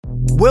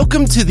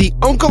Welcome to the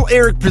Uncle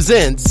Eric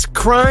Presents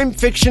Crime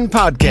Fiction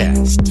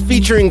Podcast,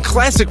 featuring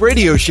classic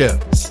radio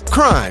shows,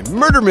 crime,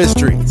 murder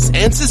mysteries,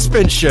 and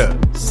suspense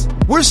shows.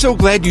 We're so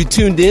glad you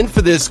tuned in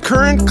for this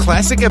current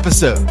classic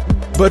episode.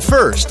 But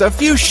first, a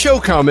few show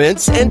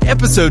comments and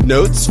episode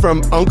notes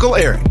from Uncle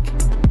Eric.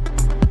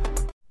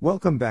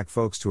 Welcome back,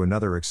 folks, to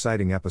another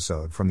exciting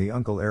episode from the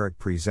Uncle Eric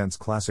Presents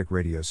Classic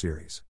Radio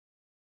series.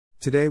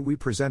 Today we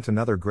present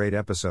another great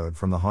episode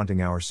from the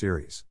Haunting Hour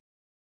series.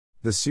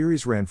 The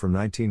series ran from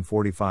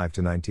 1945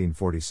 to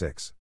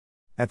 1946.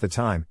 At the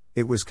time,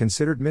 it was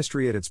considered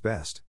mystery at its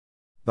best.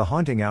 The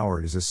Haunting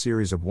Hour is a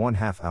series of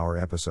 1/2-hour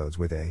episodes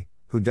with a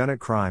whodunit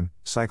crime,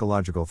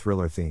 psychological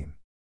thriller theme.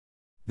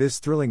 This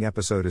thrilling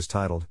episode is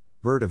titled,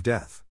 Bird of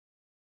Death.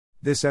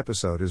 This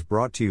episode is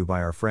brought to you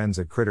by our friends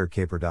at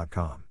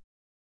CritterCaper.com.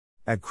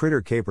 At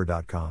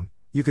CritterCaper.com,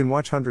 you can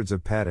watch hundreds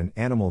of pet and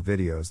animal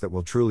videos that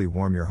will truly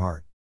warm your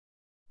heart.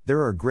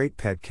 There are great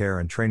pet care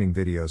and training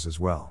videos as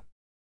well.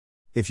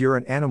 If you're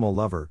an animal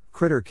lover,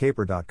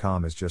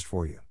 CritterCaper.com is just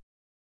for you.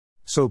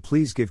 So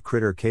please give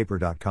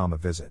CritterCaper.com a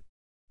visit.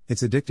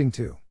 It's addicting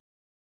too.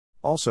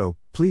 Also,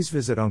 please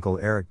visit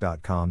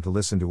UncleEric.com to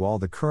listen to all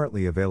the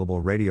currently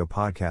available radio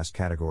podcast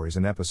categories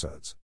and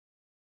episodes.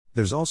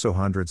 There's also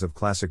hundreds of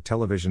classic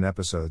television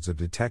episodes of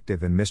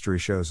detective and mystery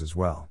shows as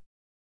well.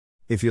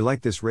 If you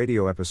like this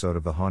radio episode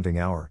of The Haunting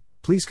Hour,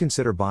 please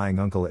consider buying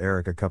Uncle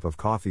Eric a cup of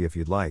coffee if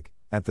you'd like,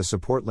 at the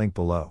support link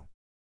below.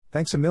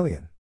 Thanks a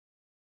million.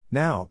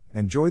 Now,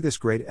 enjoy this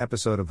great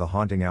episode of The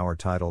Haunting Hour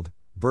titled,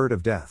 Bird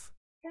of Death.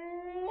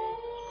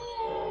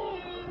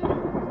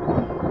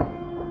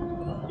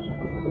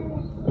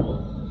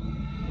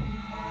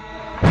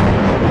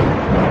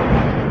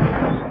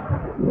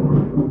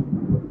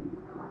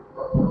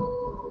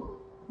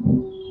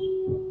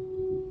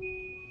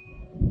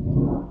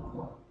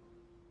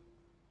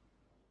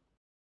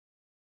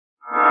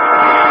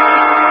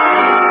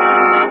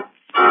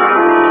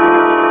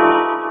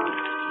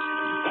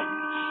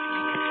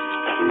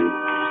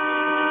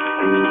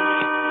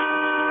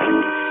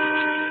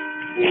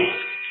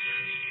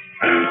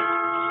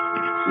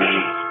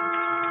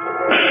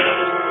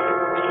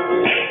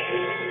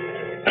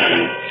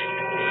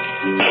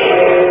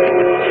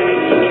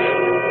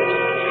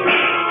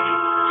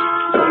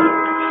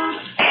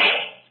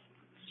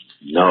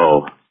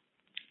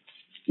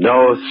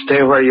 No,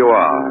 stay where you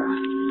are.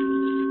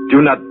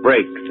 Do not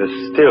break the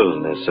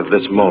stillness of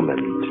this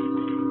moment.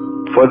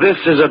 For this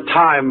is a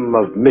time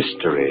of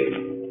mystery.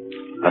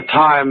 A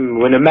time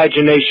when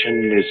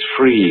imagination is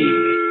free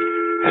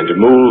and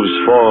moves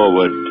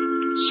forward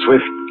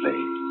swiftly,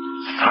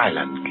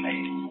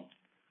 silently.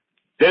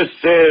 This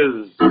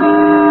is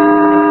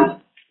The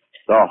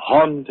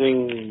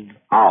Haunting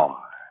Hour.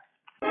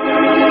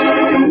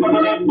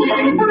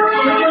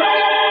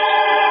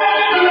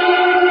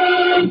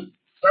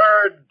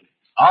 Bird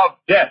of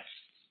Death.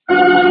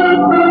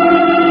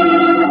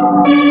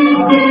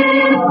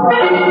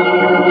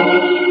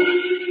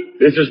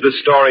 This is the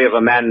story of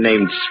a man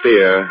named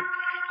Spear,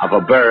 of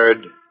a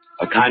bird,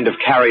 a kind of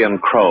carrion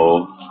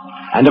crow,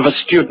 and of a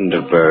student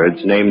of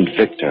birds named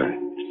Victor.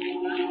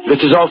 This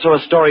is also a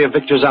story of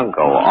Victor's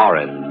uncle,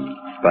 Oren,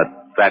 but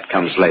that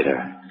comes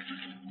later.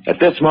 At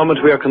this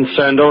moment we are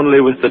concerned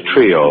only with the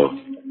trio,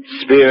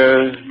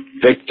 Spear,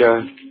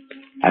 Victor,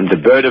 and the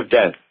bird of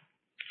death,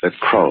 the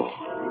crow.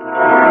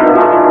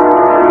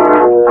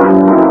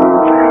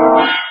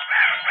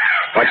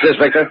 Watch this,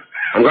 Victor.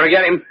 I'm going to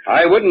get him.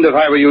 I wouldn't if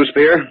I were you,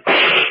 Spear.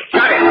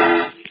 Got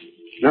him!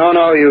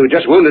 No, you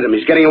just wounded him.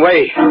 He's getting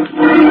away.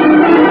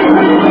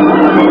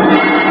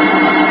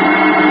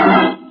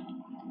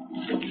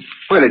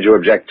 Why did you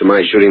object to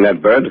my shooting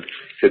that bird?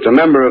 It's a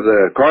member of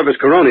the Corvus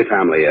Coroni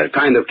family, a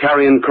kind of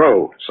carrion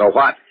crow. So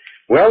what?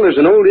 Well, there's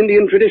an old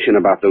Indian tradition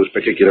about those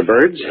particular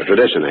birds. A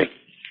tradition, eh?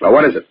 Well,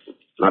 what is it?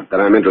 Not that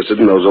I'm interested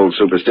in those old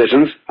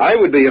superstitions. I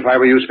would be if I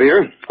were you,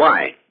 Spear.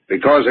 Why?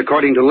 Because,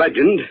 according to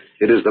legend,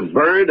 it is the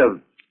bird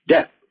of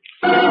death.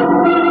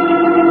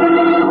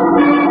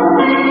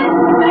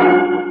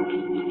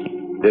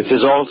 This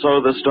is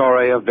also the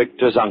story of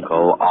Victor's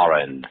uncle,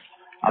 Oren,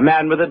 a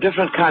man with a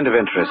different kind of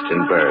interest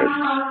in birds,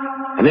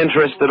 an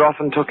interest that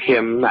often took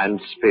him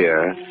and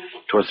Spear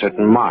to a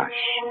certain marsh.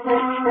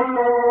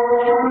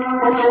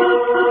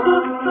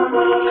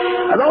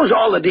 Are those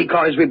all the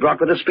decoys we brought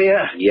with us,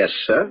 Spear? Yes,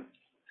 sir.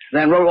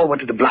 Then roll over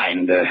to the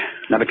blind.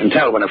 Never can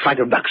tell when a flight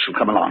of ducks will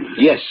come along.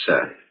 Yes,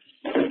 sir.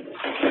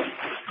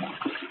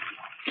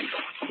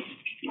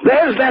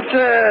 There's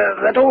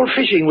that old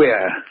fishing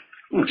weir.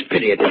 It's a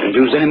pity it isn't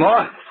used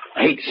anymore.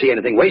 I hate to see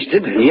anything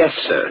wasted. Yes,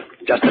 sir.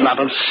 Just a lot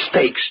of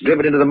stakes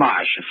driven into the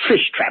marsh. A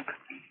fish trap.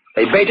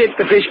 They bait it,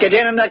 the fish get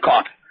in, and they're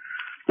caught.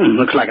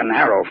 Looks like an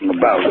arrow from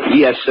above.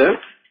 Yes, sir.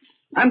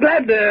 I'm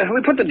glad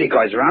we put the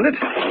decoys around it.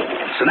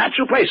 It's a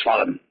natural place for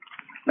them.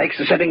 Makes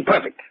the setting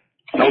perfect.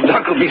 No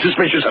duck will be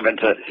suspicious of it.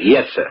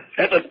 Yes, sir.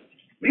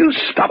 You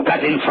stop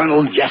that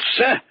infernal yes,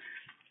 sir.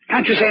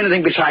 Can't you say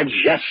anything besides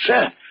yes,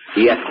 sir?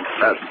 Yes.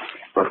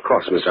 Of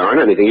course, Mr. Arne.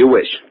 Anything you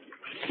wish.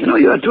 You know,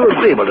 you're too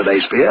agreeable today,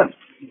 Spear.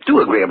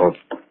 Too agreeable.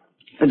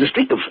 There's a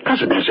streak of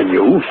cussedness in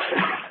you.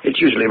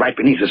 It's usually right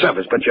beneath the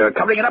surface, but you're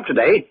covering it up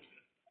today.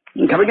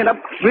 You're covering it up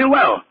real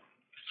well.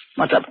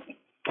 What's up?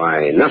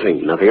 Why,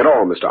 nothing at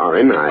all, Mr.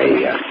 Oren.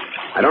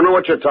 I don't know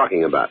what you're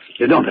talking about.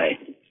 You don't, eh?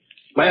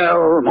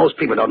 Well, most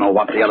people don't know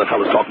what the other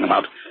fellow's talking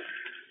about.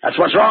 That's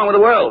what's wrong with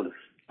the world.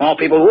 More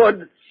people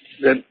would.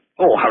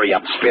 Hurry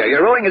up, Spear.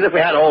 You're rowing as if we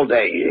had all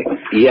day.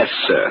 Yes,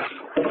 sir.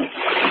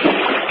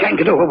 Can't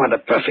get over what a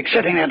perfect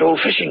setting that old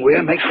fishing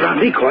weir makes for our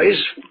decoys.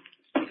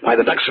 Why,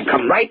 the ducks have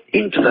come right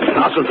into the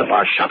nozzles of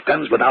our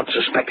shotguns without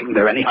suspecting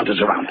there are any hunters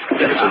around.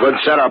 It's a good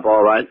setup,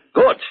 all right.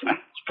 Good.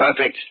 It's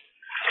perfect.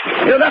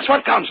 That's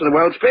what counts in the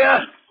world,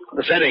 Spear.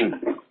 The setting.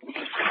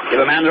 Give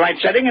a man the right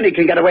setting and he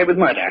can get away with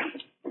murder.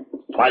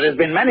 Why, there's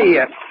been many...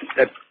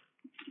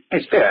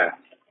 Hey, Spear,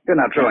 you're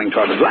not rowing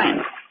toward the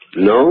blind.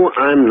 No,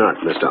 I'm not,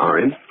 Mr.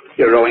 Oren.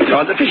 You're rowing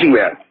toward the fishing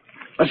weir.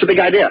 What's the big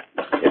idea?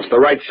 It's the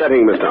right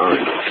setting, Mr.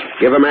 Oren.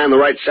 Give a man the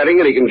right setting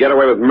and he can get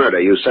away with murder.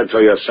 You said so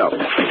yourself.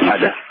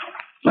 Murder?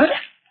 Murder?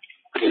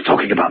 What are you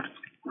talking about?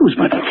 Whose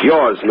murder?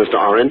 Yours, Mr.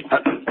 Oren.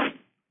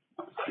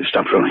 You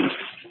stop rowing.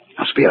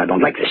 Now, Spear, I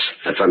don't like this.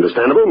 That's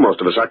understandable.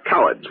 Most of us are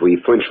cowards.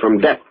 We flinch from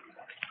death.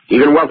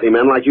 Even wealthy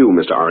men like you,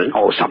 Mr. Oren.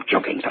 Oh, stop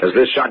joking. Does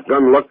this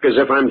shotgun look as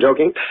if I'm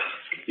joking?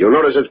 You'll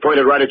notice it's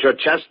pointed right at your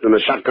chest, and the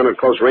shotgun at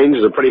close range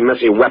is a pretty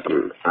messy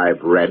weapon,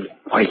 I've read.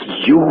 Why,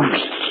 you...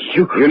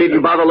 You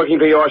needn't bother looking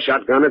for your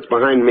shotgun. It's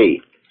behind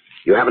me.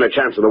 You haven't a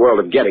chance in the world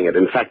of getting it.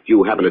 In fact,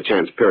 you haven't a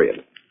chance,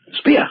 period.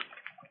 Spear,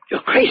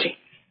 you're crazy.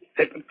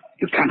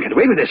 You can't get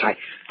away with this.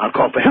 I'll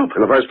call for help.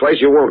 In the first place,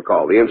 you won't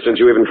call. The instant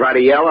you even try to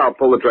yell, I'll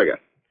pull the trigger.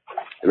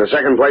 In the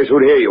second place,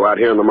 who'd hear you out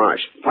here in the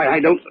marsh? Why, I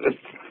don't...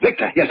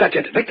 Victor. Yes, that's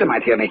it. Victor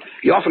might hear me.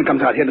 He often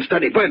comes out here to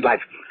study bird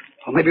life.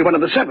 Or maybe one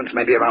of the servants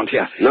may be around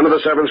here. None of the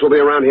servants will be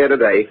around here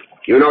today.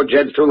 You know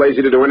Jed's too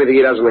lazy to do anything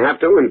he doesn't have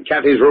to, and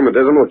Kathy's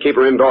rheumatism will keep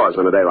her indoors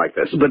on a day like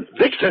this. But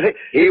Victor...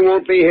 He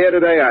won't be here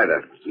today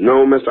either.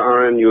 No, Mr.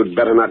 Oren, you'd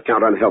better not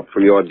count on help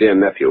from your dear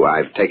nephew.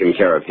 I've taken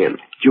care of him.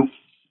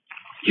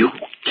 You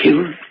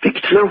killed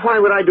Victor? Now, why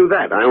would I do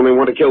that? I only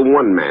want to kill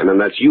one man, and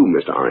that's you,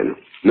 Mr. Oren.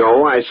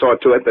 No, I saw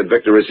to it that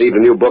Victor received a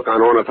new book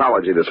on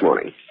ornithology this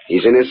morning.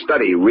 He's in his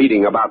study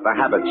reading about the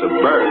habits of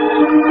birds.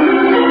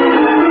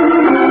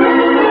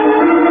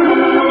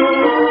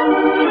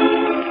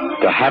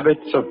 The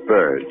habits of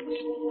birds.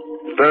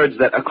 Birds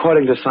that,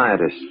 according to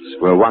scientists,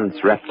 were once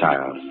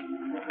reptiles.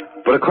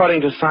 But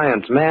according to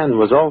science, man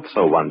was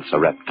also once a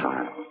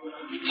reptile.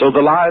 So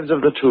the lives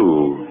of the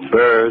two,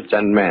 birds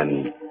and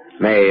men,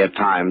 may at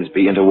times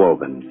be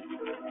interwoven.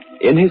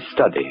 In his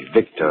study,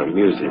 Victor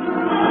muses.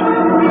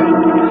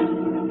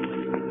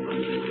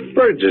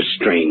 Birds are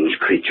strange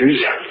creatures.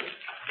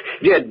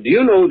 Jed, do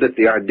you know that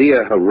the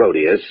Ardea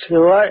Herodias... The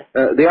what?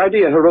 The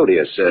Ardea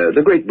Herodias,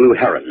 the great blue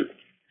heron.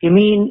 You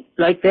mean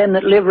like them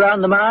that live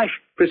round the marsh?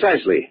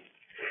 Precisely.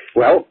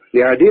 Well, the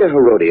Ardea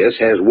Herodias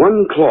has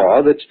one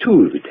claw that's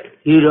toothed.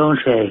 You don't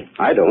say.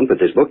 I don't, but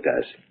this book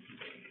does.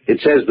 It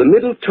says the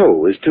middle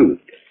toe is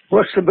toothed.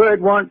 What's the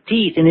bird want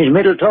teeth in his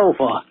middle toe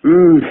for?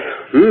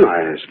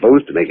 I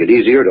suppose to make it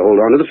easier to hold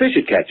on to the fish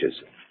it catches.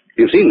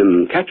 You've seen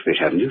them catch fish,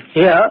 haven't you?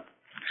 Yeah,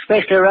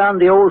 especially around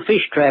the old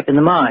fish trap in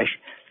the marsh.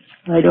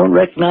 I don't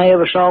reckon I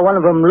ever saw one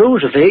of them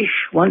lose a fish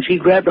once he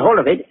grabbed a hold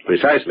of it.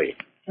 Precisely.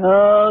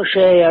 Oh,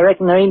 say, I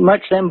reckon there ain't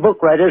much them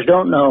book writers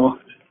don't know.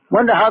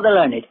 Wonder how they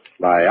learn it.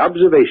 By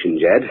observation,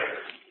 Jed.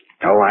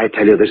 Oh, I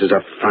tell you, this is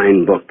a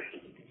fine book.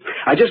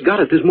 I just got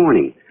it this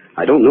morning.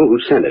 I don't know who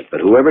sent it,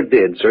 but whoever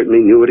did certainly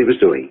knew what he was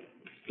doing.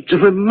 It's a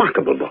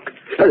remarkable book.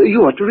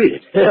 You ought to read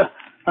it. Yeah,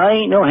 I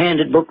ain't no hand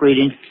at book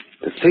reading.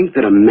 To think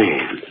that a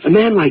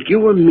man like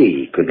you or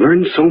me, could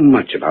learn so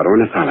much about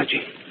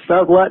ornithology.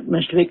 About what,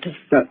 Mr. Victor?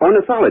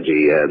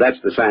 Ornithology,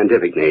 that's the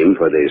scientific name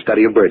for the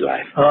study of bird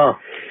life. Oh.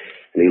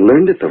 And he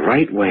learned it the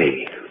right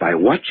way, by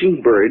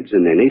watching birds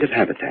in their native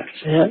habitats.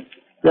 Yeah?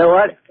 The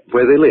what?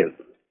 Where they live.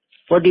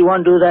 What do you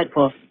want to do that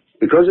for?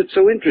 Because it's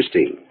so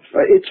interesting.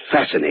 It's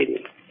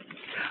fascinating.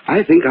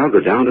 I think I'll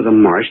go down to the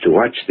marsh to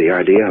watch the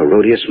Ardea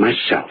Herodias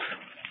myself.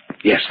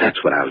 Yes,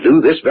 that's what I'll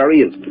do this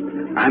very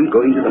instant. I'm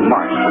going to the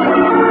marsh.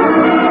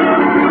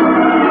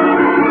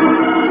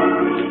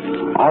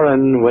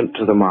 Oren went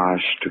to the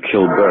marsh to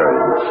kill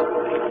birds.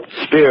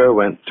 Spear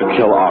went to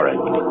kill Oren.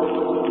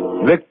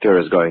 Victor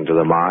is going to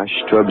the marsh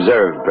to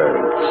observe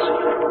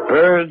birds.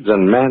 Birds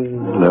and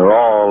men, they're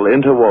all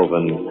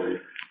interwoven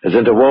as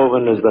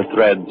the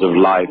threads of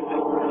life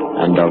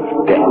and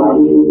of death.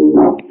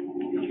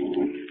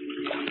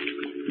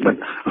 But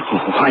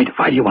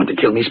why do you want to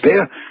kill me,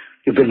 Spear?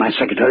 You've been my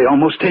secretary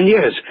almost 10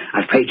 years.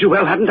 I've paid you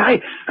well, haven't I?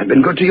 I've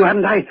been good to you,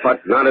 haven't I?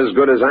 But not as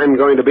good as I'm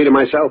going to be to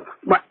myself.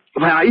 Why,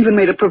 I even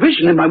made a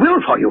provision in my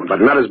will for you. But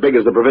not as big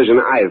as the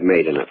provision I've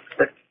made in it.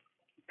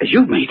 As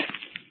you've made?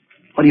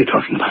 What are you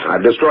talking about?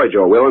 I've destroyed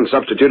your will and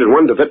substituted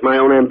one to fit my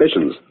own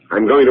ambitions.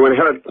 I'm going to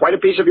inherit quite a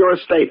piece of your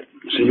estate.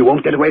 So you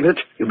won't get away with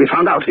it? You'll be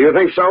found out. Do you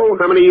think so?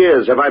 How many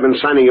years have I been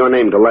signing your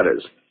name to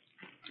letters?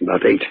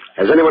 About 8.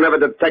 Has anyone ever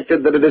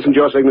detected that it isn't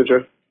your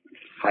signature?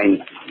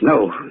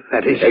 No,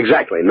 that is...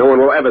 Exactly. No one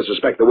will ever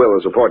suspect the will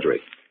as a forgery.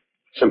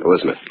 Simple,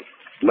 isn't it?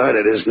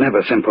 Murder is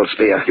never simple,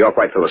 Spear. You're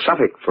quite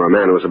philosophic for a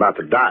man who is about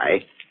to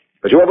die.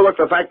 But you overlook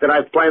the fact that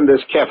I've planned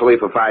this carefully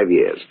for 5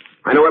 years.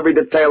 I know every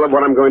detail of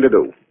what I'm going to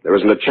do. There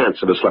isn't a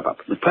chance of a slip-up.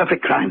 The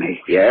perfect crime, eh?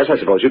 Yes, I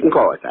suppose you can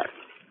call it that.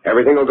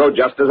 Everything will go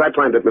just as I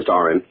planned it, Mr.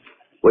 Oren.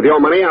 With your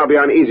money, I'll be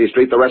on Easy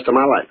Street the rest of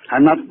my life.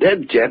 I'm not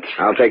dead yet.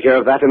 I'll take care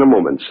of that in a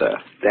moment, sir.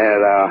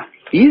 There are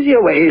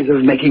easier ways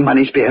of making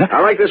money, Spear.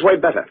 I like this way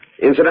better.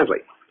 Incidentally,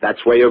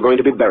 that's where you're going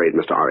to be buried,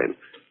 Mr. Oren.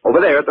 Over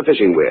there at the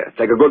fishing weir.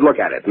 Take a good look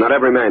at it. Not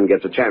every man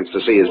gets a chance to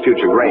see his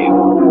future grave.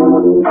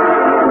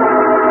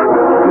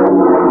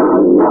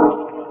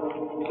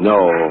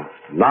 No,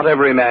 not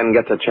every man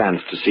gets a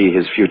chance to see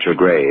his future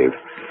grave.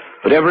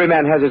 But every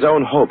man has his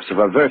own hopes of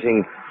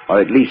averting,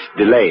 or at least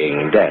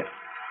delaying, death.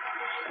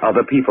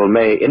 Other people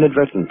may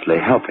inadvertently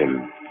help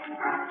him.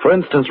 For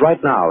instance,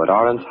 right now at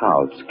Oren's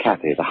house,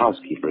 Kathy, the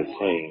housekeeper, is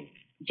saying...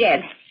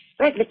 Jed,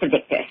 where's Mr.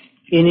 Victor?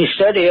 In his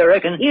study, I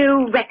reckon.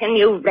 You reckon.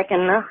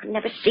 Oh,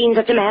 never seen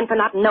such a man for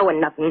not knowing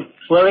nothing.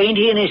 Well, ain't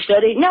he in his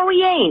study? No,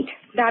 he ain't.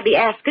 Would I be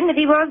asking if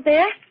he was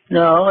there?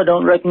 No, I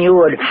don't reckon you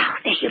would. Oh,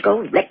 there you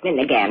go, reckoning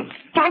again.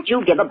 Can't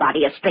you give a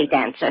body a straight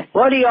answer?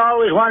 What do you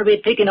always want to be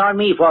picking on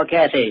me for,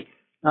 Kathy?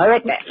 I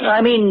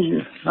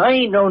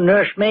ain't no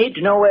nursemaid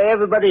to know where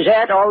everybody's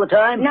at all the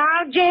time.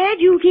 Now, Jed,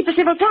 you keep a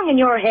civil tongue in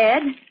your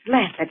head.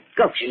 Master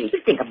Goshen, you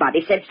think a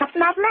body said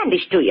something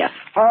outlandish to you.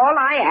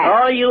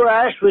 All you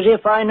asked was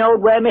if I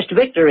knowed where Mr.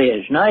 Victor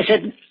is, and I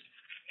said,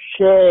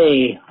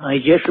 say, I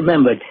just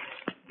remembered.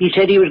 He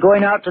said he was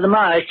going out to the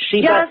marsh to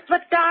see... Just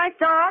what I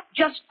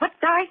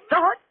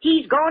thought.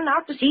 He's going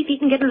out to see if he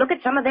can get a look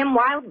at some of them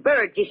wild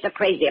birds he's so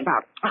crazy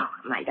about. Oh,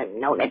 I might have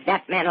known it.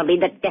 That man'll be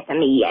the death of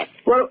me yet.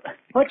 Well,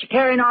 what you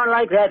carrying on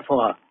like that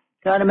for?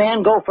 Can a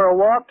man go for a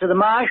walk to the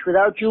marsh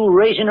without you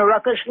raising a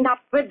ruckus? Not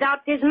without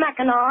his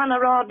Mackinaw on a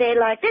raw day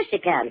like this, he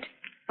can't.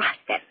 Ah,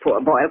 that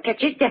poor boy'll catch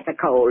his death of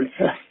cold.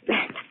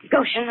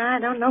 Goshen, I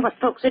don't know what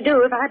folks would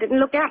do if I didn't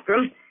look after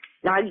him.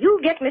 Now, you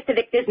get Mr.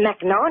 Victor's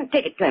Mackinaw and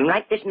take it to him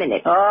right this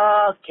minute.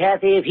 Oh,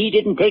 Kathy, if he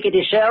didn't take it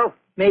himself,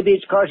 maybe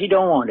it's 'cause he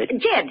don't want it.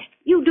 Jed,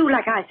 you do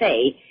like I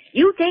say.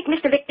 You take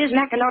Mr. Victor's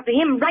Mackinaw to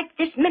him right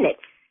this minute.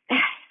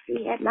 If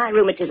he had my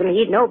rheumatism,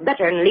 he'd know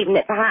better than leaving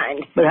it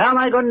behind. But how am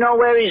I going to know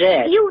where he's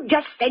at? You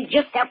just said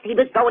yourself he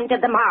was going to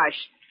the marsh.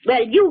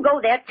 Well, you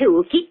go there,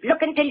 too. Keep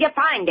looking till you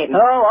find him. Oh,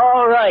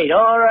 all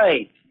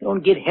right.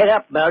 Don't get head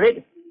up about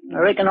it. I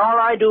reckon all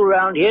I do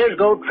around here is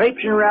go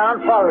traipsing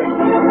around following.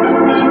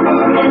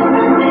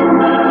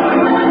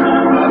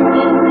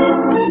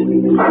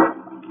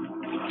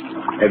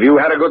 Have you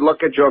had a good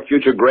look at your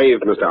future grave,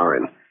 Mr.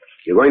 Oren?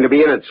 You're going to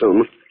be in it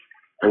soon.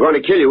 I'm going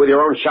to kill you with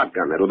your own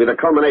shotgun. It'll be the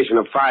culmination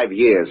of 5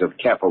 years of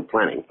careful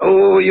planning.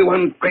 Oh, you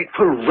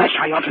ungrateful wretch,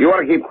 You ought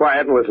to keep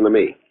quiet and listen to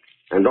me.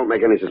 And don't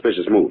make any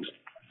suspicious moves.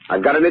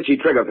 I've got an itchy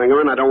trigger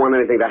finger, and I don't want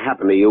anything to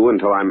happen to you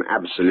until I'm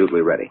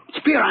absolutely ready.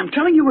 Spear, I'm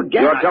telling you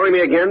again. You're telling me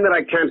again that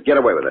I can't get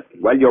away with it.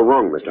 Well, you're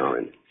wrong, Mr.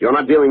 Oren. You're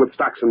not dealing with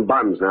stocks and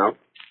bonds now.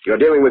 You're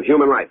dealing with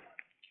human life.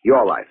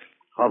 Your life.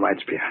 All right,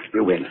 Spear.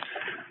 You win.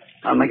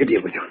 I'll make a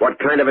deal with you. What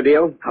kind of a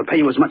deal? I'll pay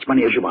you as much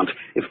money as you want,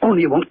 if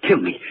only you won't kill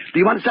me. Do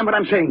you understand what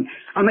I'm saying?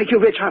 I'll make you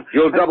rich.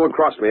 You'll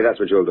double-cross me, that's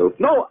what you'll do.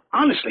 No,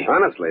 honestly.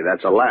 Honestly,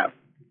 that's a laugh.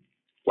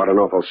 What an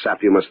awful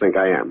sap you must think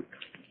I am.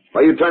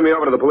 Why, you turn me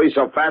over to the police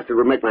so fast it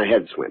would make my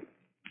head swim.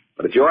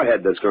 But it's your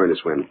head that's going to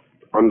swim.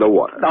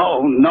 Underwater.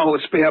 Oh, no,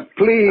 Spear,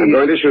 please. I'm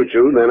going to shoot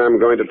you, then I'm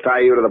going to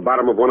tie you to the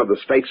bottom of one of the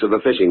stakes of the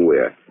fishing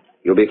weir.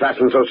 You'll be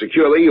fastened so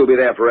securely, you'll be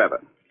there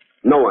forever.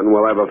 No one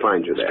will ever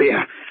find you there.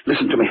 Spear,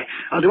 listen to me.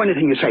 I'll do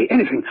anything you say,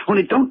 anything.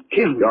 Only don't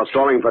kill me. You're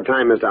stalling for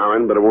time, Mr.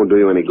 Oren, but it won't do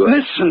you any good.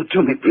 Listen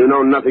to me. You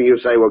know nothing you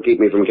say will keep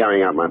me from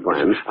carrying out my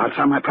plans. I'll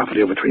turn my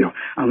property over to you.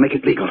 I'll make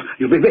it legal.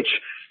 You'll be rich.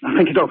 Now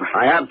think it over.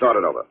 I have thought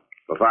it over.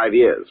 For 5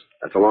 years.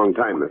 That's a long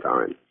time, Mr.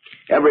 Oren.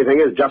 Everything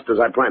is just as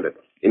I planned it,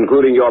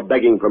 including your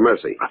begging for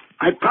mercy.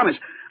 I promise.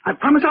 I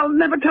promise I'll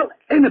never tell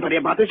anybody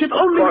about this. If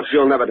only... Of course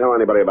you'll never tell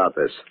anybody about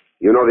this.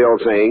 You know the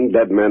old saying,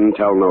 dead men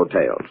tell no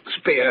tales.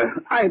 Spear,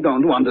 I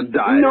don't want to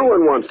die. No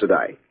one wants to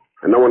die.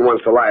 And no one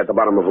wants to lie at the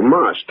bottom of a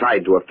marsh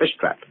tied to a fish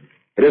trap.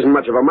 It isn't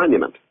much of a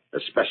monument,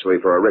 especially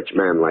for a rich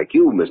man like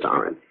you, Mr.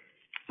 Oren.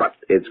 But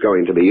it's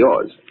going to be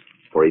yours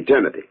for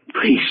eternity.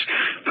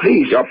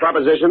 Please. Your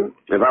proposition,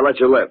 if I let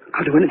you live.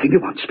 I'll do anything you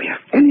want, Spear.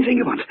 Anything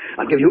you want.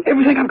 I'll give you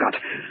everything I've got.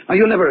 Now,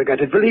 you'll never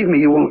regret it. Believe me,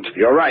 you won't.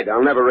 You're right.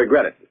 I'll never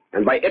regret it.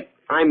 And by it,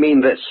 I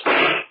mean this.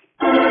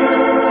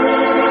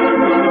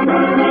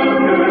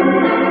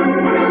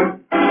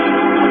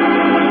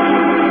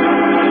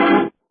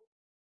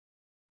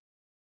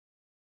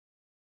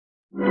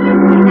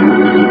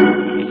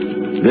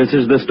 This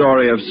is the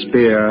story of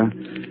Spear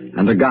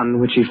and a gun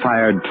which he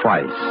fired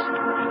twice.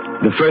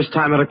 The first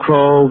time at a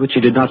crow which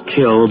he did not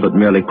kill but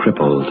merely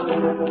crippled.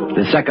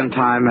 The second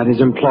time at his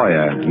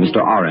employer,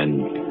 Mr. Oren,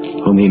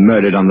 whom he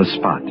murdered on the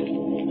spot.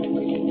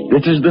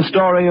 This is the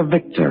story of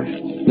Victor,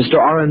 Mr.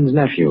 Oren's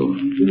nephew,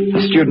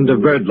 a student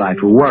of bird life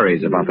who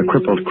worries about the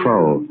crippled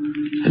crow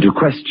and who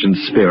questions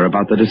Spear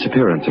about the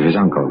disappearance of his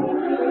uncle.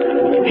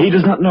 He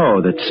does not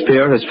know that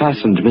Spear has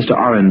fastened Mr.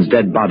 Oren's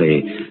dead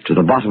body to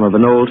the bottom of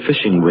an old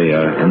fishing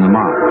weir in the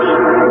marsh.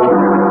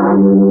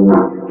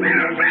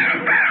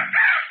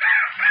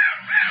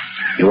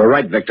 You were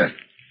right, Victor.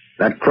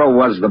 That crow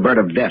was the bird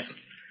of death.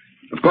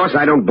 Of course,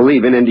 I don't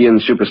believe in Indian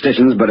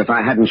superstitions, but if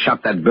I hadn't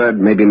shot that bird,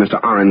 maybe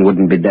Mr. Oren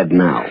wouldn't be dead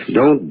now.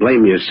 Don't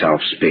blame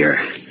yourself, Spear.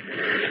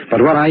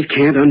 But what I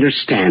can't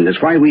understand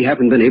is why we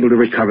haven't been able to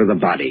recover the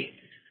body.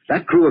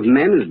 That crew of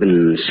men has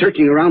been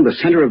searching around the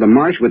center of the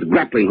marsh with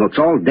grappling hooks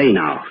all day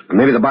now.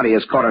 Maybe the body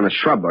is caught on a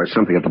shrub or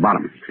something at the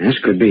bottom. This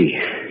could be.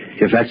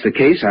 If that's the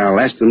case, I'll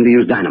ask them to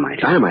use dynamite.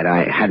 Dynamite?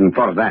 I hadn't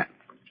thought of that.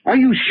 Are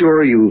you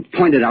sure you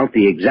pointed out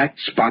the exact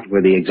spot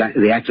where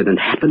the accident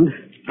happened?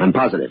 I'm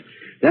positive.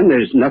 Then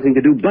there's nothing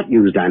to do but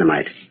use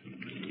dynamite.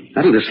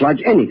 That'll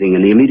dislodge anything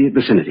in the immediate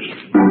vicinity.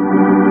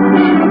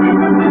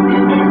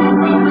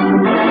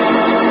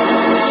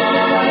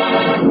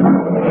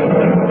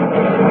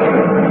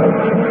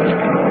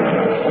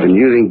 Been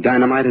using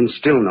dynamite and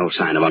still no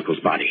sign of Uncle's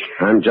body.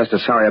 I'm just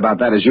as sorry about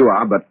that as you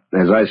are, but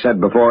as I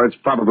said before, it's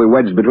probably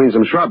wedged between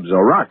some shrubs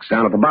or rocks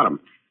down at the bottom.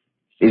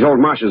 These old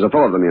marshes are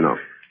full of them, you know.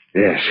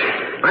 Yes.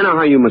 I know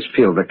how you must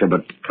feel, Victor,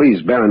 but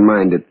please bear in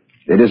mind it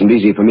isn't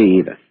easy for me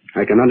either.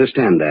 I can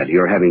understand that,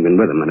 your having been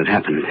with him when it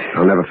happened.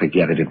 I'll never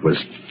forget it. It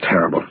was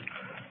terrible.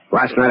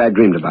 Last night I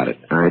dreamed about it.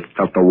 I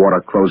felt the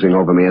water closing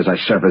over me as I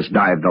surface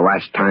dived the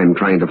last time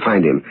trying to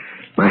find him.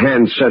 My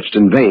hands searched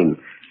in vain.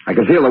 I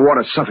could feel the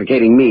water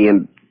suffocating me,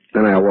 and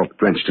then I awoke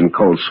drenched in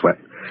cold sweat.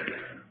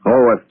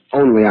 Oh, if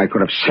only I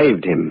could have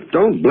saved him.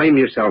 Don't blame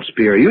yourself,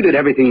 Spear. You did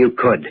everything you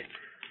could.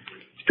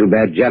 It's too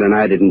bad Jed and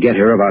I didn't get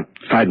here about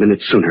 5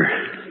 minutes sooner.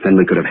 Then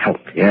we could have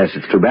helped. Yes,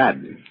 it's too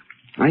bad.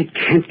 I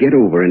can't get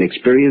over an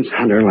experienced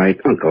hunter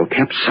like Uncle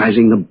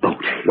capsizing the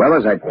boat. Well,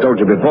 as I told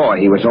you before,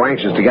 he was so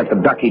anxious to get the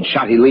duck he'd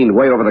shot, he leaned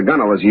way over the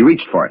gunwale as he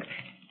reached for it.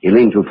 He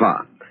leaned too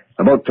far.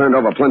 The boat turned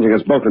over, plunging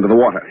us both into the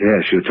water.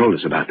 Yes, you told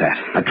us about that.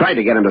 I tried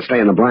to get him to stay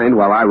in the blind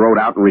while I rowed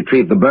out and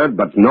retrieved the bird,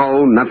 but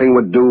no, nothing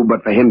would do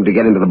but for him to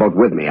get into the boat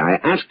with me. I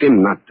asked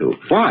him not to.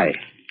 Why?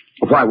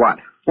 Why what?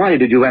 Why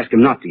did you ask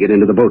him not to get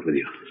into the boat with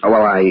you? Oh,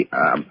 well,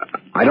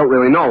 I don't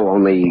really know,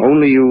 only...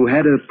 Only you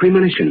had a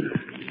premonition.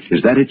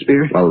 Is that it,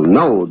 Spear? Well,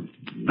 no,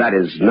 that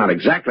is not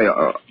exactly...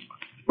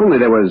 only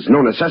there was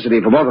no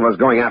necessity for both of us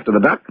going after the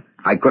duck.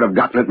 I could have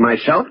gotten it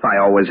myself. I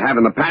always have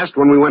in the past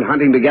when we went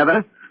hunting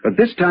together. But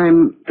this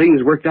time,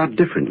 things worked out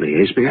differently,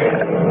 eh,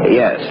 Spear?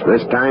 Yes,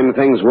 this time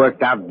things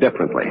worked out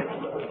differently.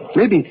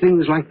 Maybe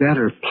things like that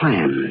are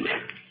planned.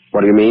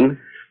 What do you mean?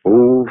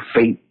 Oh,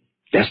 fate,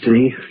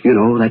 destiny, you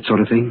know, that sort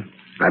of thing.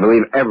 I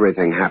believe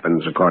everything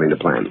happens according to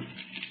plan.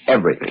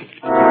 Everything.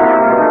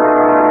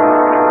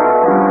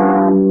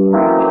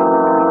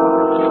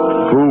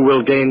 Who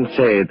will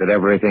gainsay that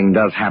everything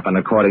does happen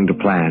according to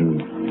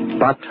plan?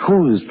 But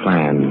whose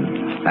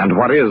plan? And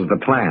what is the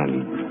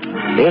plan?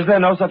 Is there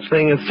no such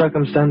thing as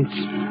circumstance?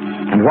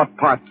 And what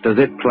part does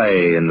it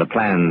play in the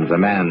plans a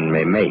man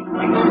may make?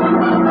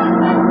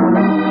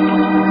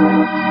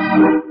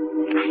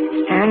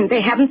 And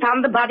they haven't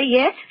found the body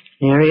yet?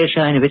 Nary a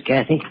sign of it,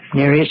 Kathy.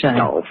 Nary a sign.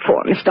 Oh,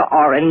 poor Mr.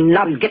 Oren,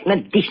 not getting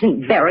a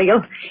decent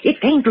burial. It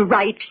ain't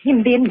right,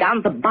 him being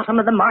down the bottom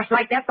of the marsh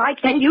like that. I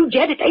tell you,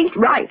 Jed, it ain't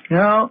right.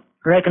 No,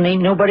 reckon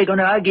ain't nobody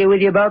gonna argue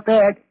with you about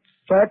that.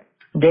 But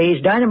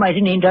day's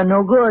dynamiting ain't done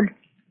no good.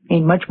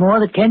 Ain't much more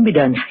that can be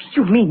done.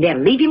 You mean they'll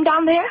leave him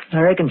down there?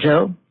 I reckon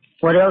so.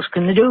 What else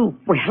can they do?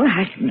 Well,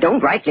 I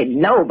don't rightly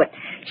know, but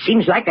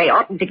seems like they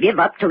oughtn't to give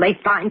up till they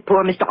find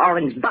poor Mr.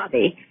 Oren's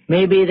body.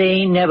 Maybe they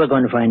ain't never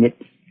going to find it.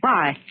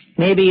 Why?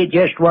 Maybe it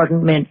just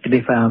wasn't meant to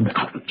be found.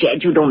 Oh,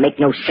 Jed, you don't make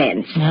no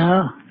sense.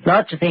 No,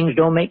 lots of things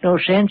don't make no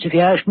sense if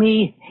you ask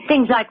me.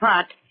 Things like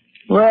what?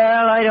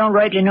 Well, I don't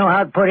rightly know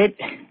how to put it,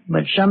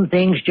 but some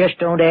things just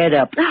don't add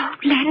up. Oh,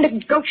 land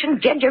of Goshen,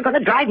 Jed, you're going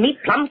to drive me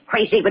plumb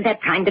crazy with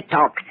that kind of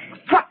talk.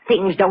 What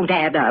things don't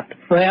add up?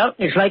 Well,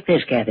 it's like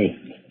this, Kathy.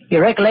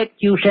 You recollect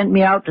you sent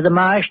me out to the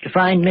marsh to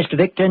find Mr.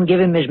 Victor and give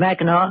him his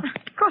Mackinaw?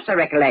 Of course I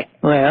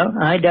recollect. Well,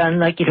 I done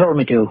like you told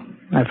me to.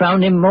 I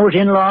found him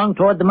moseying along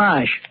toward the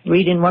marsh,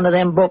 reading one of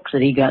them books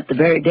that he got the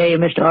very day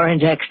of Mr.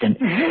 Oren's accident.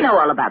 I know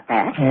all about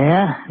that.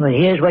 Yeah, but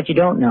here's what you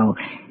don't know.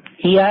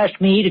 He asked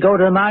me to go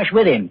to the marsh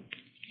with him.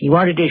 He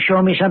wanted to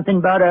show me something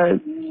about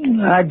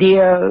about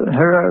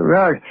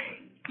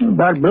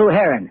blue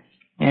heron.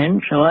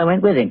 And so I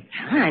went with him.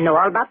 I know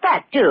all about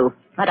that, too.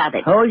 What of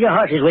it? Hold your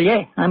horses, will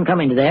you? I'm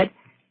coming to that.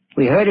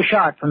 We heard a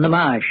shot from the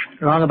marsh,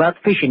 along about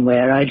the fishing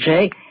weir, I'd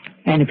say.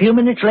 And a few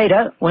minutes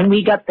later, when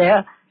we got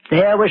there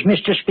was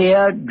Mr.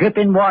 Spear,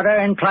 dripping water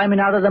and climbing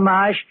out of the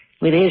marsh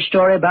with his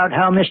story about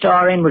how Mr.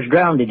 Oren was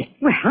drowned.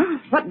 Well,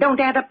 what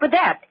don't add up with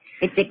that?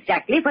 It's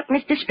exactly what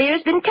Mr.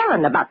 Spear's been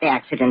telling about the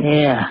accident.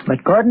 Yeah, but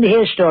according to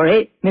his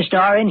story, Mr.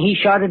 Oren, he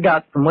shot a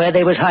duck from where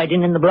they was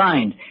hiding in the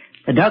blind.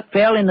 The duck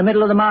fell in the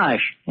middle of the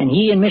marsh, and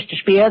he and Mr.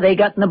 Spear, they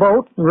got in the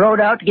boat and rowed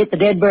out to get the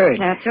dead bird.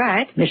 That's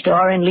right. Mr.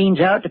 Oren leans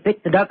out to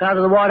pick the duck out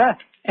of the water,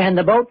 and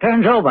the boat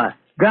turns over,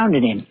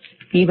 drowning him.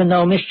 Even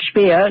though Mr.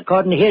 Spear,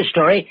 according to his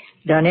story,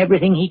 done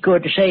everything he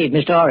could to save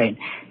Mr. Orrin.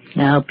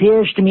 Now,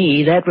 appears to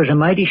me that was a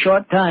mighty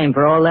short time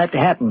for all that to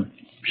happen.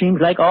 Seems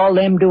like all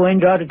them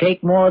doings ought to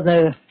take more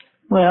than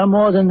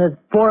the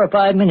 4 or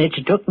 5 minutes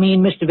it took me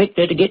and Mr.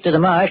 Victor to get to the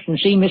marsh and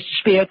see Mr.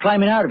 Spear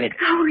climbing out of it.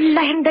 Oh,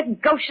 land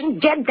of Goshen,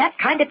 Jed, that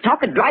kind of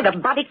talk would drive a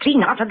body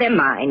clean out of their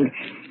mind.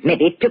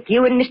 Maybe it took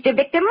you and Mr.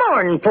 Victor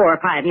more than 4 or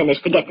 5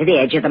 minutes to get to the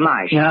edge of the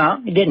marsh. No,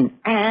 it didn't.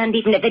 And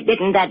even if it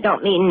didn't, that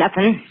don't mean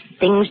nothing.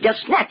 Things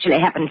just naturally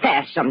happen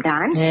fast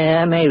sometimes.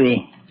 Yeah,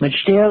 maybe. But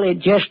still, it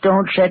just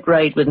don't set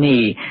right with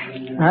me.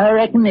 I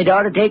reckon it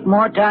ought to take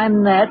more time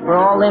than that for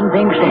all them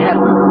things to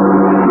happen.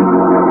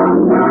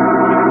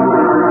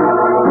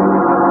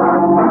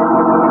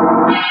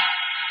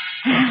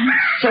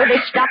 So they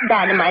stopped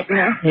dynamiting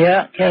her.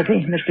 Yeah,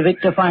 Kathy, Mr.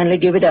 Victor finally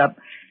gave it up.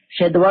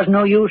 Said there was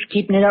no use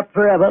keeping it up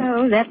forever.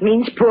 Oh, that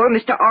means poor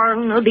Mr.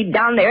 Orrin will be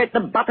down there at the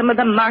bottom of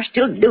the marsh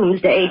till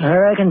doomsday. I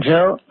reckon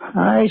so.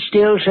 I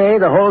still say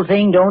the whole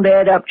thing don't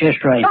add up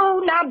just right.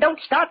 Oh, now don't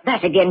start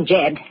that again,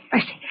 Jed.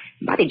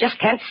 Body just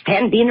can't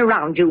stand being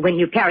around you when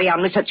you carry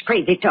on with such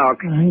crazy talk.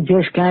 I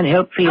just can't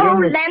help feeling Oh,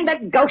 that... land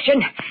of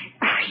Goshen.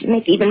 You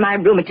make even my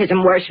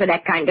rheumatism worse for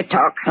that kind of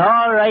talk.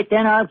 All right,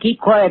 then I'll keep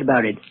quiet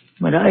about it.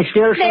 But I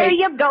still say... There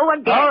you go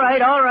again.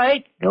 All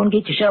right. Don't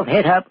get yourself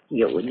het up.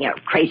 You and your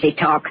crazy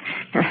talk.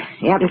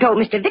 You haven't told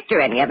Mr. Victor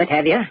any of it,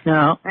 have you?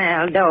 No.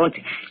 Well, don't.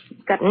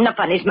 He's got enough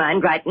on his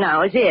mind right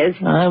now as is.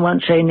 I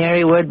won't say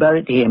nary word about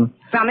it to him.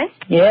 Promise?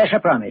 Yes, I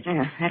promise.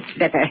 That's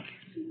better.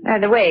 By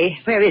the way,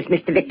 where is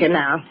Mr. Victor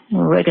now? I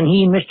reckon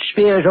he and Mr.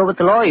 Spears over at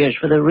the lawyer's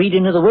for the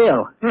reading of the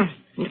will.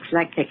 Looks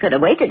like they could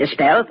have waited a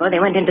spell before they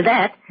went into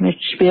that. Mr.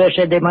 Spears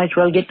said they might as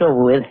well get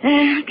over with.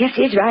 Guess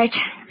he's right.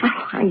 Oh,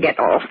 I get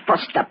all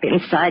fussed up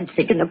inside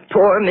thinking of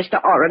poor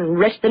Mr. Orrin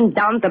resting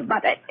down the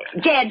butter.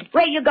 Jed,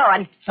 where you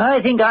going?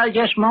 I think I'll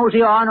just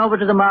mosey on over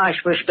to the marsh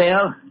for a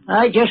spell.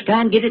 I just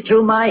can't get it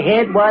through my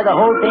head why the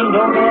whole thing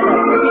don't add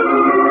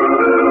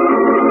up.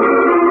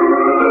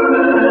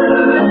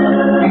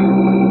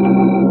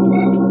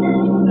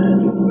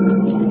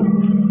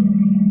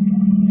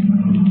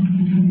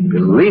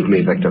 Believe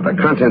me, Victor, the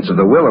contents of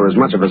the will are as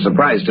much of a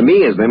surprise to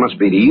me as they must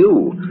be to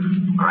you.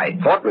 I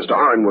thought Mr.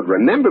 Orrin would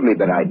remember me,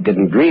 but I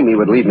didn't dream he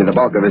would leave me the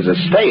bulk of his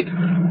estate.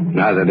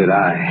 Neither did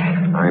I.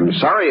 I'm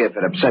sorry if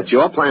it upsets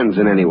your plans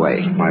in any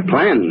way. My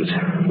plans?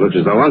 Looks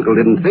as though Uncle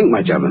didn't think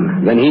much of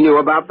them. Then he knew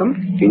about them?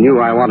 He knew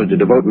I wanted to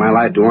devote my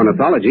life to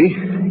ornithology.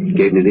 He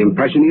gave me the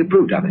impression he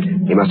approved of it.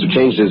 He must have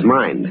changed his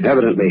mind.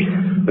 Evidently.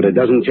 But it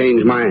doesn't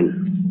change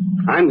mine.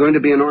 I'm going to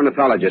be an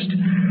ornithologist.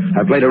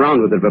 I've played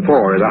around with it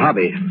before as a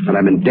hobby, but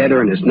I'm in dead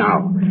earnest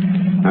now.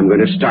 I'm going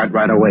to start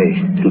right away.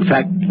 In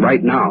fact,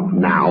 right now.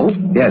 Now?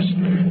 Yes.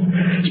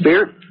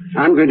 Spear,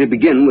 I'm going to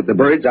begin with the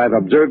birds I've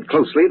observed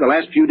closely the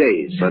last few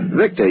days. But,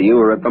 Victor, you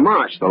were at the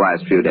marsh the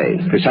last few days.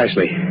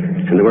 Precisely.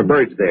 And there were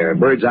birds there,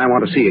 birds I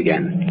want to see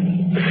again.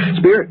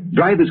 Spear,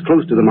 drive as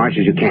close to the marsh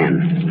as you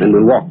can, then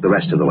we'll walk the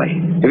rest of the way.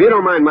 If you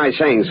don't mind my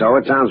saying so,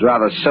 it sounds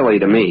rather silly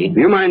to me.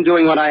 Do you mind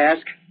doing what I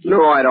ask?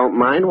 No, I don't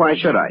mind. Why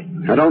should I?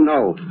 I don't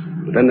know.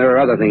 But then there are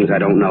other things I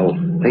don't know.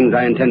 Things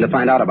I intend to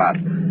find out about.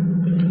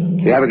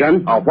 You have a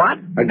gun? A what?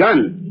 A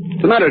gun.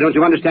 What's the matter? Don't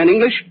you understand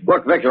English?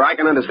 Look, Victor, I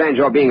can understand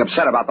your being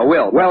upset about the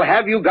will. Well,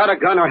 have you got a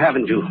gun or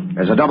haven't you?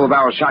 There's a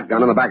double-barrel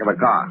shotgun in the back of the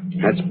car.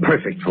 That's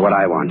perfect for what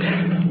I want.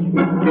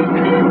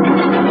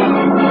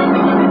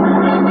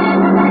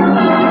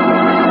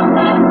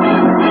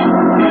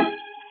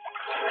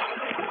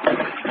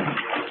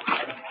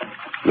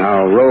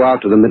 Now, row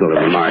out to the middle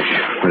of the marsh,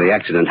 where the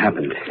accident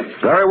happened.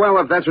 Very well,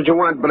 if that's what you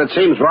want, but it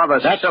seems rather...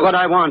 That's what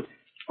I want.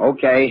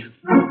 Okay.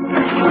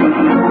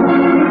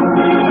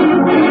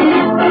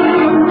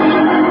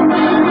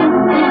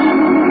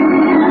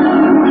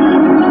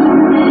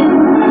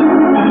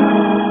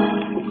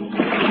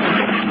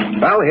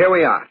 Well, here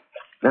we are.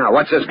 Now,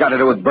 what's this got to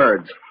do with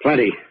birds?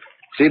 Plenty.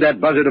 See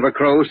that buzzard of a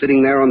crow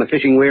sitting there on the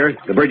fishing weir?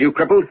 The bird you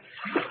crippled?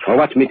 Well,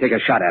 watch me take a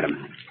shot at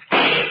him.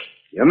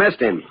 You missed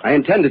him. I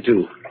intended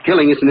to.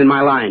 Killing isn't in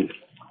my line.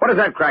 What does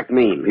that crack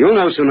mean? You'll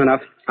know soon enough.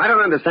 I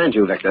don't understand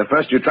you, Victor.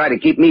 First you try to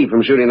keep me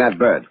from shooting that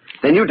bird.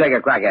 Then you take a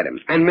crack at him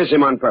and miss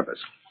him on purpose.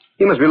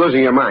 You must be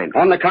losing your mind.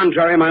 On the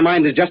contrary, my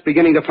mind is just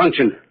beginning to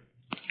function.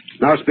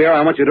 Now, Spear,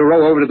 I want you to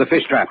row over to the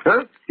fish trap.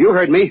 Huh? You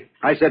heard me.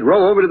 I said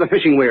row over to the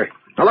fishing weir.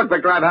 Now, look,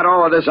 Victor, I've had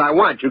all of this I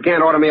want. You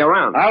can't order me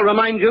around. I'll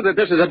remind you that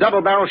this is a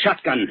double-barrel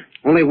shotgun.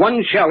 Only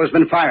one shell has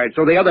been fired,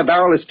 so the other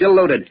barrel is still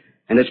loaded,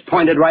 and it's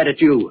pointed right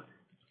at you.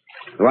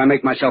 Do I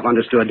make myself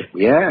understood?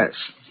 Yes.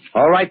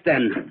 All right,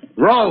 then.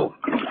 Row.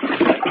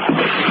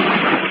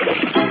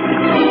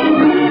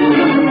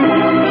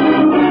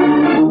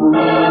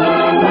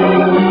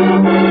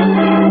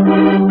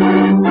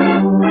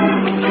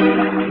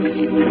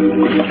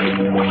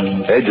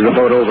 Edge the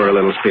boat over a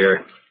little,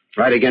 Spear.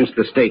 Right against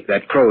the stake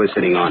that crow is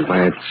sitting on.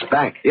 Why, it's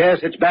back. Yes,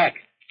 it's back.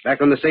 Back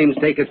on the same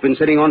stake it's been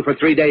sitting on for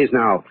 3 days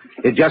now.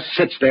 It just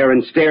sits there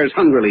and stares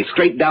hungrily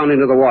straight down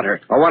into the water.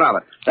 Well, what of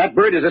it? That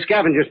bird is a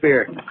scavenger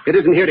spear. It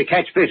isn't here to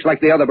catch fish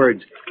like the other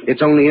birds.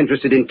 It's only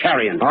interested in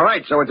carrion. All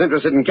right, so it's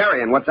interested in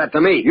carrion. What's that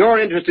to me? You're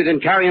interested in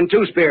carrion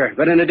too, Spear,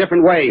 but in a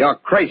different way. You're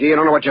crazy. You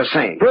don't know what you're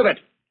saying. Prove it.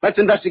 Let's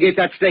investigate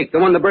that stake, the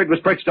one the bird was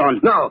perched on.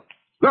 No,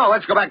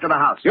 let's go back to the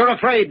house. You're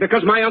afraid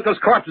because my uncle's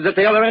corpse is at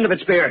the other end of it,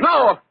 Spear.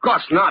 No, of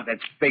course not.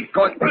 It's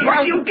because...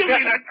 Why you give me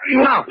that?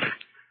 No,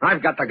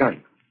 I've got the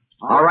gun.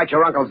 All right,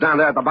 your uncle's down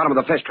there at the bottom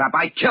of the fish trap.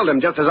 I killed him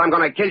just as I'm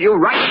going to kill you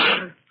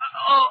right...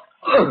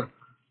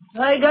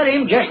 I got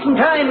him just in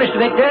time, Mr.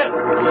 Victor.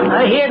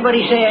 I heard what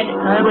he said.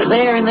 I was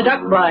there in the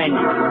duck blind.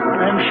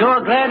 I'm sure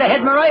glad I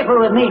had my rifle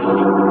with me.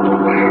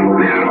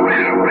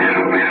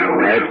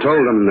 I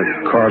told him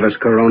that Corvus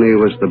Coroni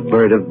was the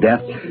bird of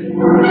death.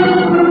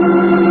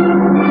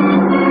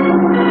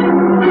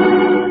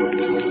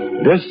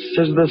 This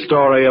is the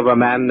story of a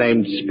man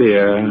named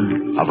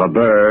Spear, of a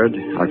bird,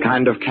 a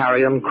kind of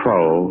carrion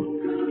crow,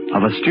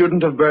 of a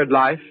student of bird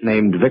life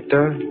named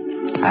Victor,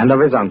 and of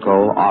his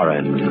uncle,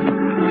 Oren.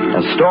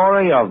 A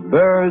story of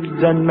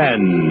birds and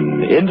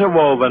men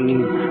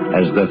interwoven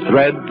as the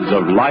threads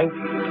of life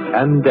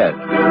and death.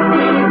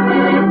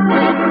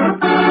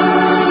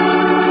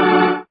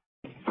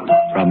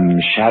 From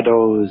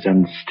shadows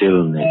and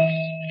stillness,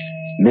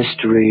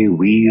 mystery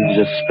weaves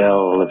a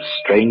spell of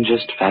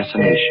strangest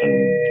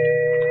fascination,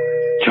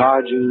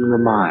 charging the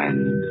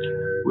mind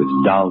with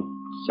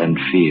doubts and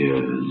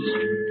fears.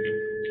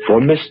 For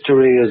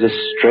mystery is a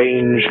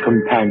strange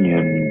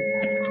companion,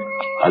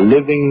 a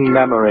living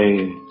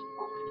memory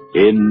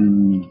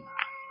in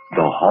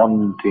the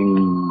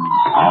haunting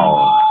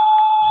hour.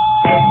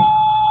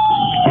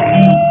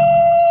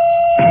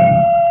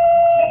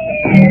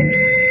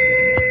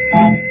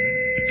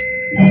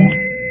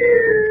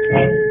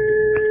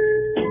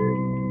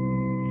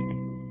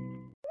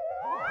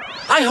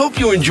 I hope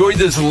you enjoyed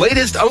this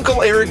latest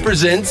Uncle Eric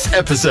Presents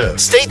episode.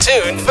 Stay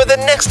tuned for the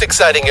next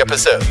exciting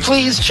episode.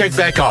 Please check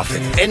back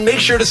often and make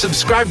sure to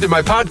subscribe to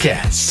my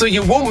podcast so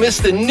you won't miss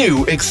the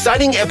new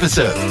exciting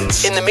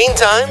episodes. In the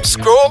meantime,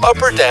 scroll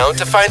up or down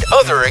to find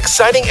other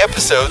exciting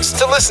episodes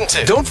to listen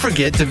to. Don't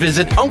forget to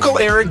visit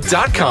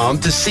UncleEric.com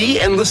to see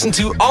and listen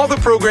to all the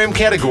program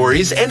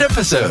categories and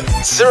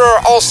episodes. There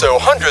are also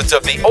hundreds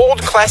of the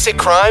old classic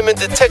crime and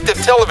detective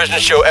television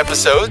show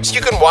episodes you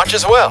can watch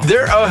as well.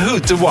 They're a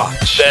hoot to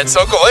watch. That's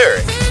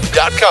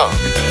UncleEric.com.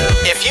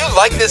 If you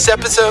like this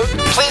episode,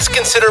 please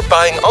consider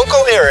buying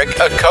Uncle Eric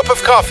a cup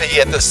of coffee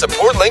at the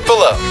support link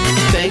below.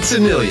 Thanks a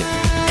million.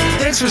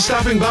 Thanks for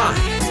stopping by.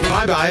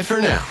 Bye-bye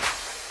for now.